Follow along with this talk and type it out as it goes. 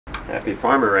Happy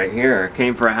farmer right here.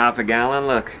 Came for a half a gallon,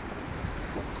 look.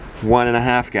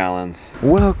 1.5 gallons.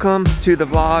 Welcome to the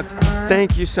vlog.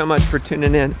 Thank you so much for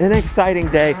tuning in. An exciting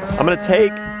day. I'm gonna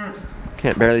take,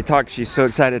 can't barely talk, she's so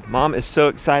excited. Mom is so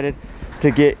excited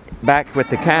to get back with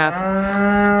the calf.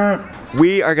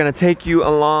 We are gonna take you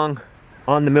along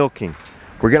on the milking.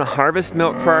 We're gonna harvest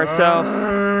milk for ourselves.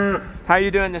 How you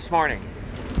doing this morning?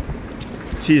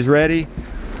 She's ready.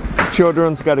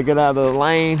 Children's gotta get out of the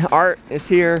lane. Art is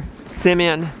here.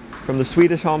 Simeon from the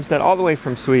Swedish homestead, all the way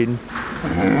from Sweden.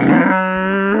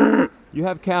 You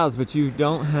have cows, but you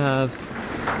don't have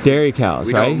dairy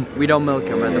cows, right? We don't milk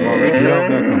them at the moment. You don't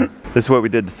milk them. This is what we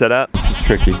did to set up. It's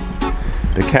tricky.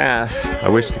 The calf, I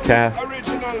wish the calf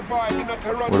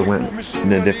would have went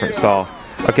in a different stall.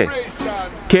 Okay,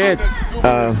 kids,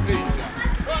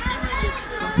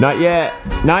 not yet,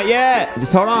 not yet.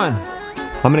 Just hold on.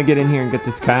 I'm gonna get in here and get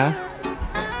this calf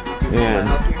and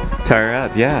tie her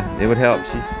up. Yeah, it would help.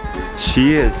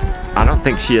 She is, I don't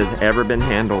think she has ever been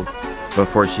handled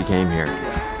before she came here.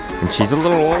 And she's a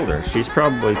little older. She's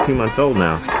probably 2 months old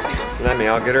now. Let me,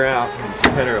 I'll get her out and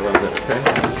pet her a little bit, okay?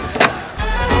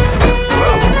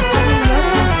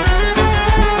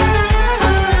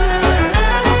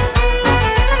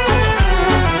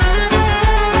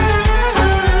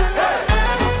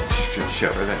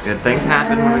 Show her that good things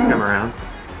happen when we come around.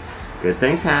 Good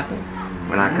things happen.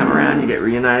 When I come around, you get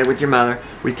reunited with your mother.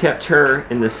 We kept her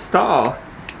in the stall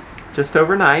just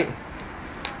overnight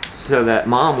so that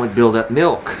Mom would build up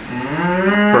milk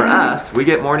for us. We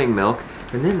get morning milk,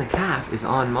 and then the calf is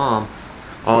on Mom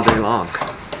all day long.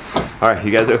 All right,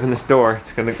 you guys open this door.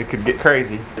 It could get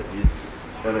crazy. These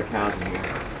other cows in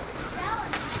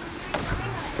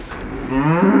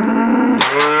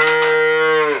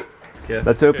here.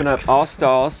 Let's open up all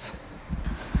stalls.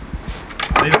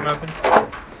 Leave them open.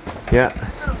 Yeah.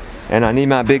 And I need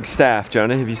my big staff,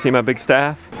 Jonah. Have you seen my big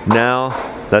staff?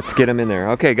 Now, let's get them in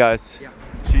there. Okay, guys. Yeah.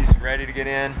 She's ready to get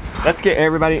in. Let's get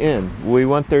everybody in. We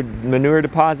want their manure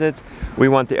deposits. We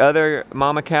want the other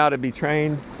mama cow to be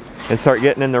trained and start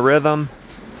getting in the rhythm.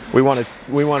 We want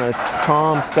to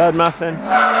calm Stud Muffin.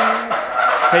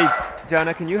 Hey,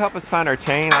 Jonah, can you help us find our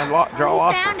chain? I lost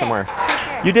it somewhere.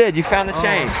 You did. You found the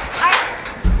chain.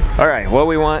 All right. What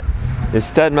we want is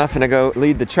Stud Muffin to go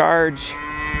lead the charge.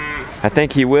 I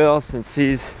think he will, since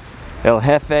he's El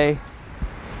Jefe.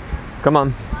 Come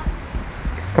on.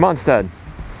 Come on, Stud.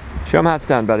 Show him how it's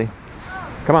done, buddy.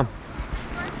 Come on.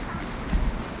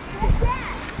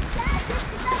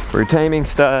 We're taming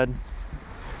Stud.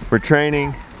 We're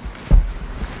training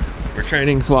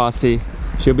Flossie.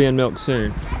 She'll be in milk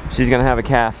soon. She's gonna have a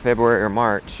calf February or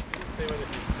March.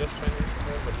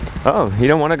 Oh, you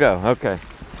don't want to go? Okay.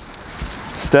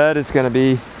 Stud is gonna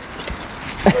be.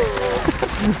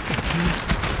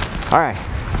 All right.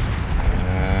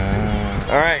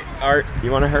 All right, Art. You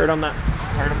want to herd them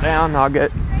down? I'll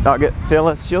get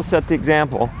Phyllis. She'll set the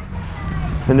example,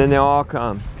 and then they'll all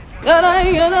come. Let's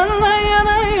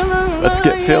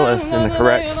get Phyllis in the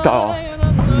correct stall.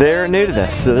 They're new to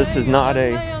this, so this is not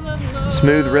a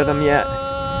smooth rhythm yet.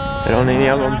 I don't any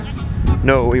of them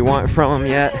know what we want from them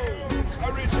yet,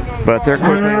 but they're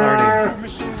quickly learning.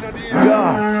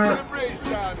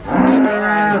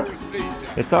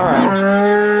 It's all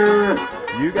right.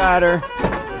 You got her.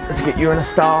 Let's get you in a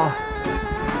stall.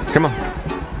 Come on.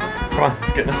 Come on,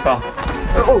 let's get in a stall.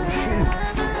 Oh, shoot.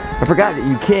 I forgot that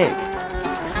you kick.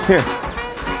 Here.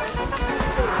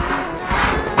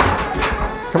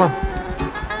 Come on.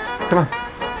 Come on.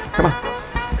 Come on.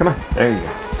 Come on. There you go.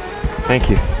 Thank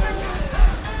you.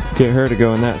 Get her to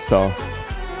go in that stall.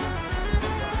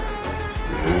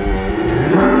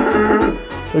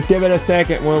 Let's give it a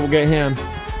second when we'll get him.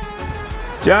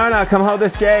 Jonah, come hold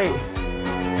this gate.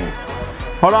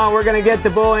 Hold on, we're gonna get the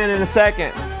bull in a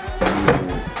second.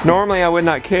 Normally I would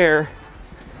not care.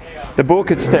 The bull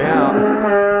could stay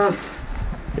out.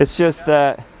 It's just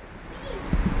that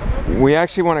we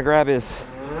actually want to grab his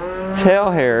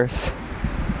tail hairs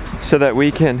so that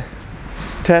we can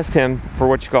test him for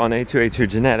what you call an A2A2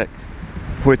 genetic,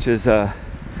 which is a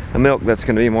milk that's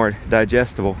going to be more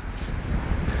digestible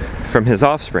from his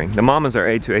offspring. The mamas are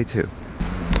A2A2.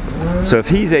 So if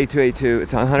he's A2A2,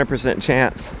 it's a 100%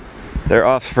 chance their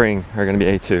offspring are going to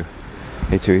be A2.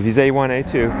 If he's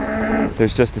A1A2,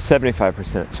 there's just a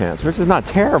 75% chance, which is not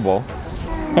terrible.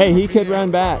 Hey, he could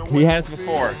run back. He has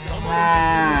before.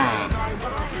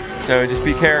 So just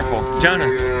be careful. Jonah.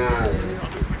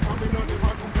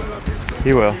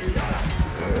 He will.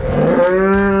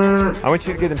 I want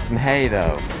you to get him some hay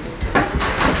though.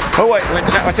 Oh wait,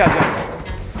 watch out,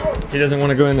 Jonah. He doesn't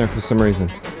want to go in there for some reason.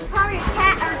 Probably a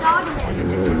cat or a dog in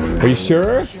there. Are you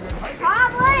sure?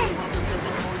 Probably.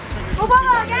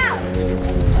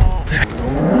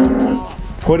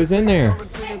 What is in there?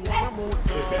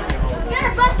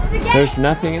 There's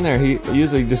nothing in there. He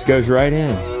usually just goes right in.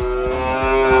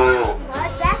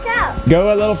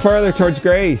 Go a little further towards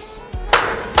Grace.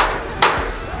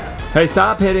 Hey,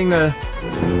 stop hitting the...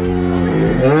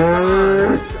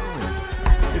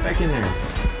 Get back in there.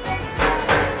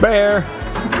 Bear!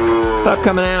 Stop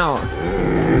coming out.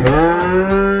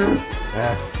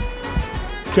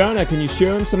 Jonah, can you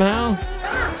shoo him somehow?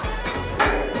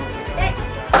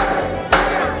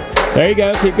 There you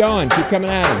go, keep going, keep coming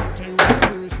at him.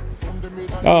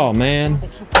 Oh man,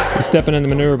 he's stepping in the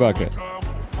manure bucket.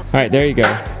 All right, there you go.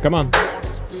 Come on,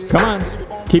 come on.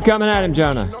 Keep coming at him,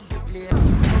 Jonah.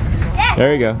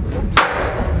 There you go.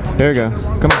 There you go,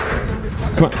 come on,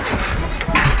 come on.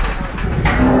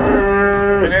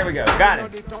 There we go, got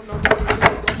it.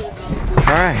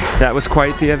 All right, that was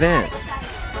quite the event.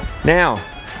 Now,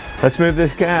 let's move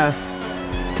this calf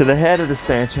to the head of the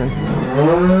stanchion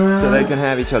so they can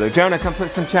have each other. Jonah, come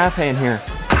put some chaff hay in here.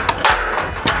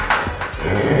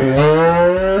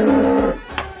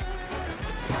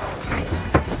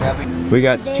 We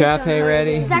got chaff hay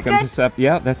ready. Is that good?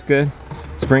 Yep, that's good.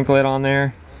 Sprinkle it on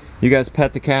there. You guys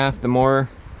pet the calf. The more,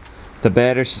 the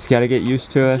better. She's got to get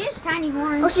used to us. She has tiny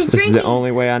horns. Oh, she's this is the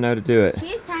only way I know to do it. She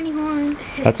has tiny horns.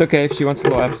 That's okay. If she wants a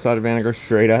little apple cider vinegar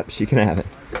straight up, she can have it.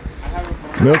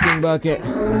 Milking bucket.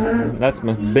 That's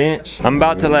my bench. I'm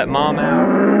about to let Mom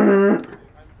out.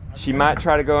 She might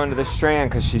try to go under the strand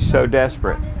because she's so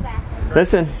desperate.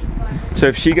 Listen, so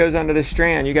if she goes under the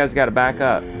strand, you guys got to back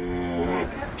up.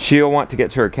 She'll want to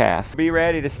get to her calf. Be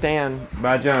ready to stand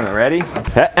by Jonah. Ready?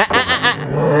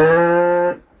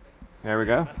 There we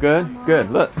go. Good, good.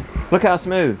 Look how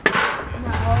smooth.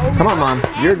 Come on, Mom.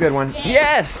 You're a good one.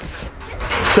 Yes!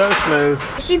 So smooth.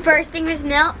 Is she bursting with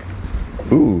milk?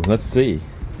 Ooh, let's see.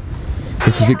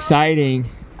 This is exciting.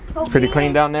 It's pretty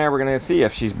clean down there. We're gonna see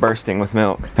if she's bursting with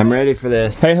milk. I'm ready for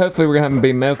this. Hey, hopefully we're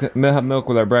gonna have milk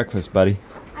with our breakfast, buddy.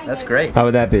 That's great. How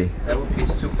would that be? That would be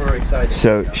super exciting.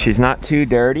 So she's not too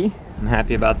dirty. I'm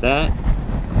happy about that.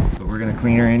 But we're gonna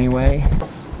clean her anyway.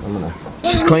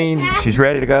 She's clean. She's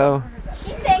ready to go.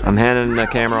 I'm handing the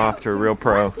camera off to a real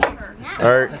pro.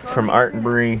 Art from Art and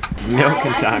Bree.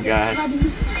 Milking time, guys.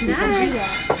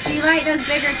 Nice. Do you like those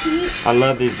bigger teeth? I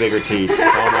love these bigger teeth. Oh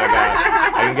my gosh.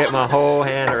 I can get my whole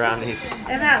hand around these. Isn't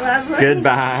that lovely?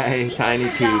 Goodbye, tiny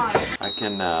teeth. I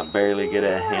can barely get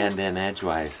a hand in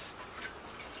edgewise.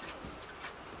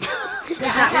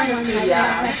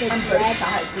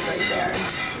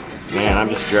 Man, I'm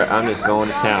just going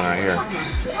to town right here.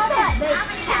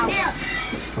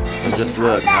 And just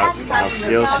look how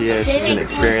still she is. She's an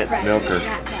experienced milker.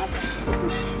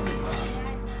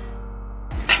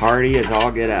 Hardy as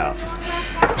all get out.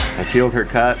 Has healed her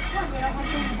cuts.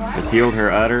 Has healed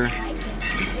her udder.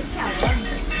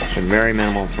 And very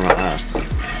minimal from us.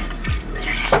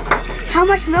 How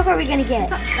much milk are we gonna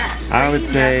get? I would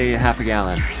say half a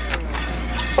gallon.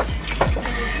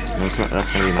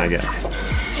 That's gonna be my guess.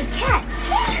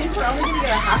 Think we're only gonna get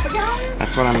a half a gallon?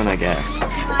 That's what I'm gonna guess.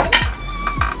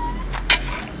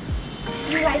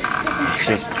 It's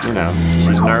just, you know,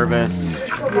 she's nervous.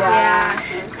 Yeah.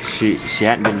 She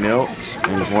hadn't been milked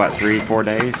in what, 3-4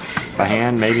 days by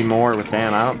hand, maybe more with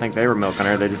Dan. I don't think they were milking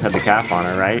her. They just had the calf on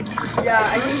her, right? Yeah,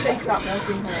 I think they stopped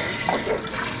milking her.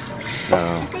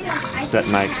 So,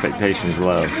 setting my expectations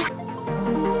low.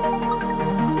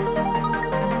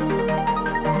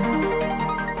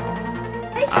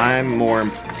 I'm more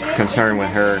concerned with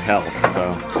her health,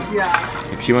 so Yeah.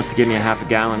 if she wants to give me a half a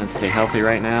gallon and stay healthy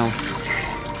right now,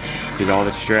 with all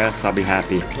the stress, I'll be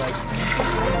happy.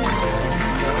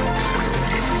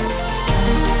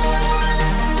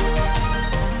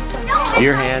 Do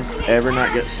your hands ever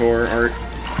not get sore, Art?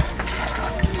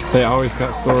 They always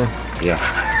got sore. Yeah.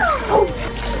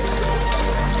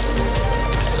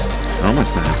 I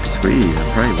almost might have to squeeze.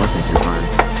 I probably wasn't too fine.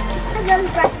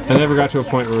 I never got to a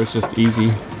point where it was just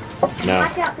easy. No.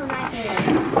 Watch out for my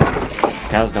hair.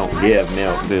 Cows don't give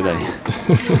milk, do they?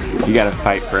 You gotta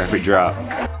fight for every drop.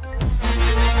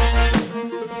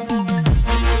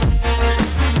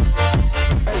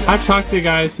 I've talked to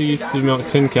guys who used to milk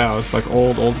 10 cows, like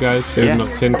old guys. They Yeah. would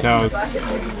milk 10 cows.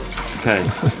 Okay.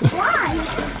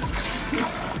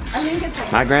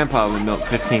 My grandpa would milk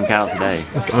 15 cows a day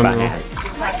That's by unreal.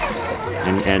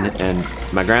 hand. And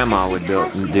my grandma would do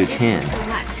 10.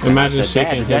 Imagine So, Dad,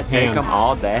 shaking does that his take hand. them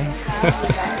all day?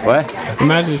 What?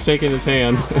 Imagine shaking his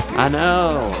hand. I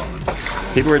know.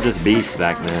 People were just beasts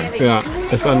back then Yeah,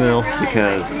 it's unreal.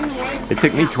 because it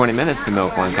took me 20 minutes to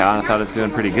milk one cow and I thought it was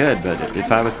doing pretty good, but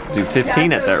if I was to do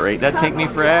 15 at that rate, that'd take me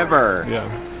forever. Yeah.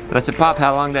 But I said, Pop,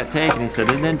 how long did that take? And he said,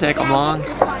 it didn't take them long.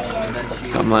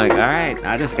 So I'm like, all right,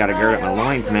 I just gotta gird up my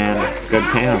loins, man. It's good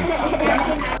Cam.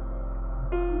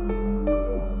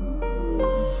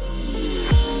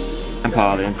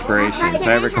 Grandpa, the inspiration. If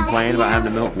I ever complained about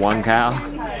having to milk 1 cow,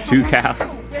 2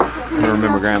 cows, I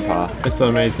remember Grandpa. It's so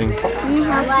amazing.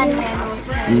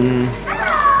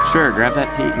 Sure, grab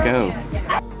that teat and go.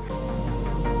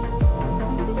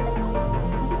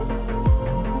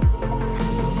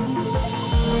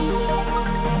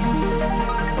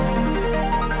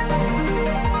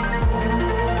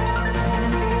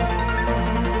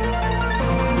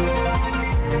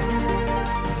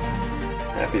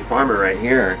 Happy farmer right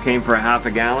here. Came for a ½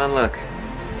 a gallon, look.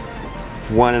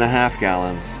 1.5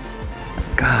 gallons.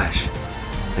 Gosh,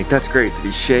 like that's great to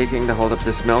be shaking to hold up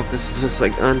this milk. This is just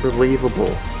like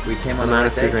unbelievable. We came on Amount a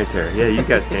of good food day. right there. Yeah, you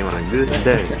guys came on a good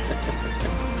day.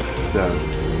 So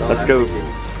let's go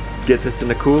get this in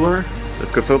the cooler.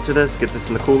 Let's go filter this, get this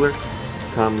in the cooler.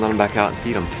 Come, let them back out and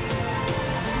feed them.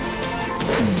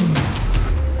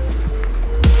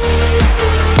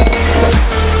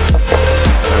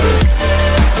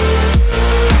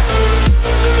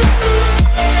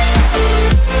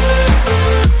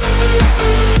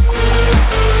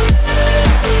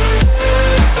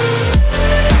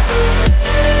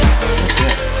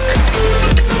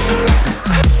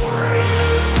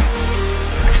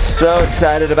 So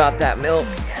excited about that milk.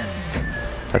 Yes.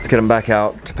 Let's get them back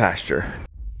out to pasture.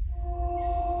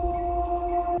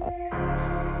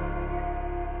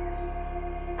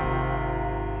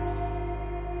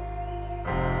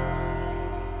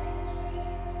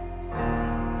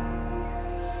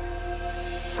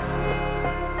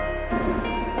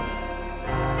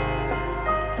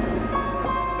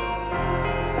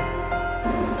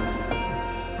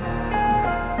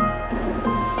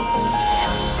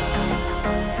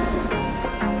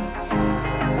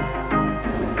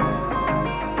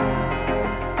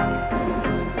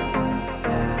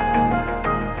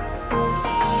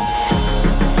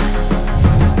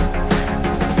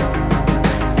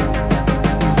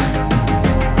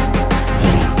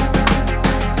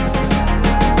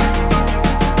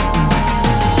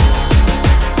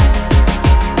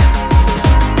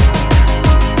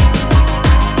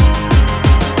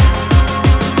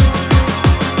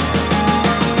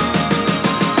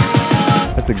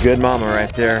 That's a good mama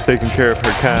right there, taking care of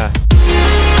her calf.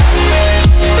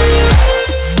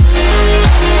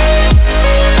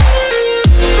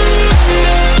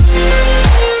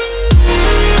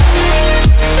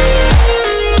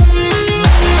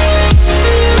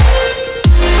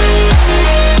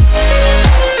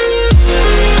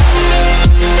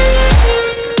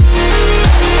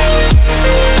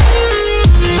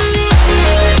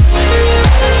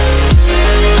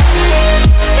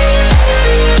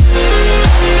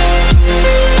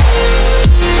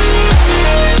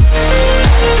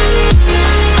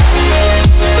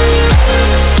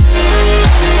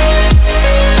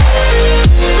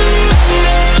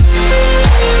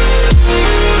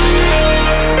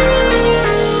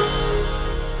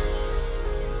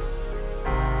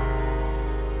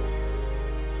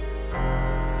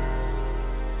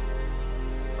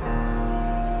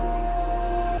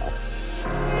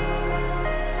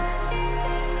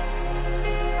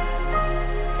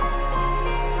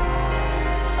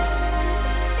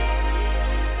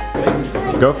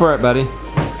 Go for it, buddy.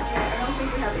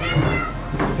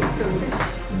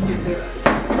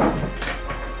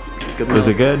 It's good. Was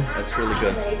it good? That's really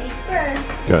good.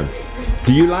 Good.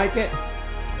 Do you like it?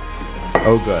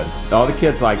 Oh, good. All the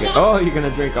kids like it. Oh, you're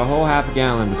gonna drink a whole ½ a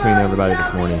gallon between everybody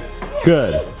this morning.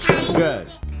 Good. Good.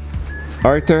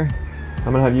 Arthur,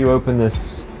 I'm gonna have you open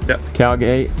this cow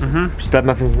gate. Stud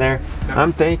muffins in there.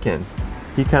 I'm thinking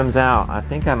he comes out. I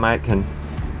think I might can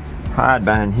hide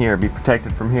behind here, be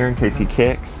protected from here in case he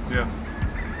kicks. Yeah.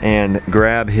 And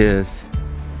grab his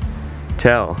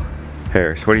tail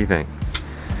hairs. What do you think?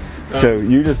 So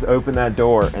you just open that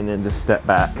door and then just step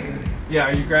back. Yeah,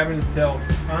 are you grabbing his tail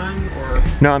fine or?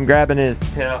 No, I'm grabbing his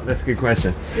tail. That's a good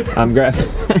question. I'm grabbing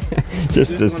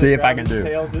just to see if I can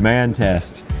do man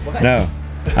test. No,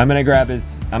 I'm gonna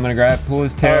pull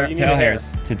his tail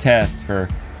hairs to test for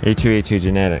H2H2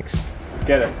 genetics.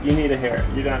 Get it. You need a hair.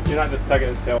 You're not just tugging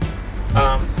his tail.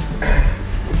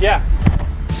 Yeah.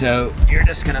 So you're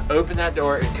just gonna open that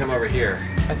door and come over here.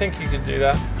 I think you can do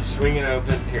that. You swing it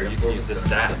open. Here, you can use this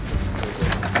staff.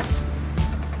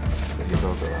 So you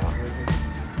both are out.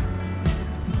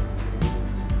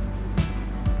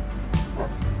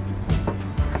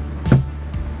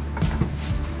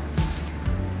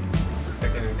 I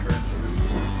can encourage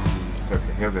you.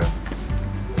 Okay, he'll go.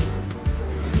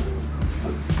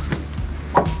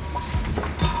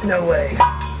 No way.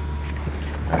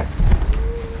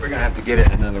 gonna have to get it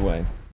another way.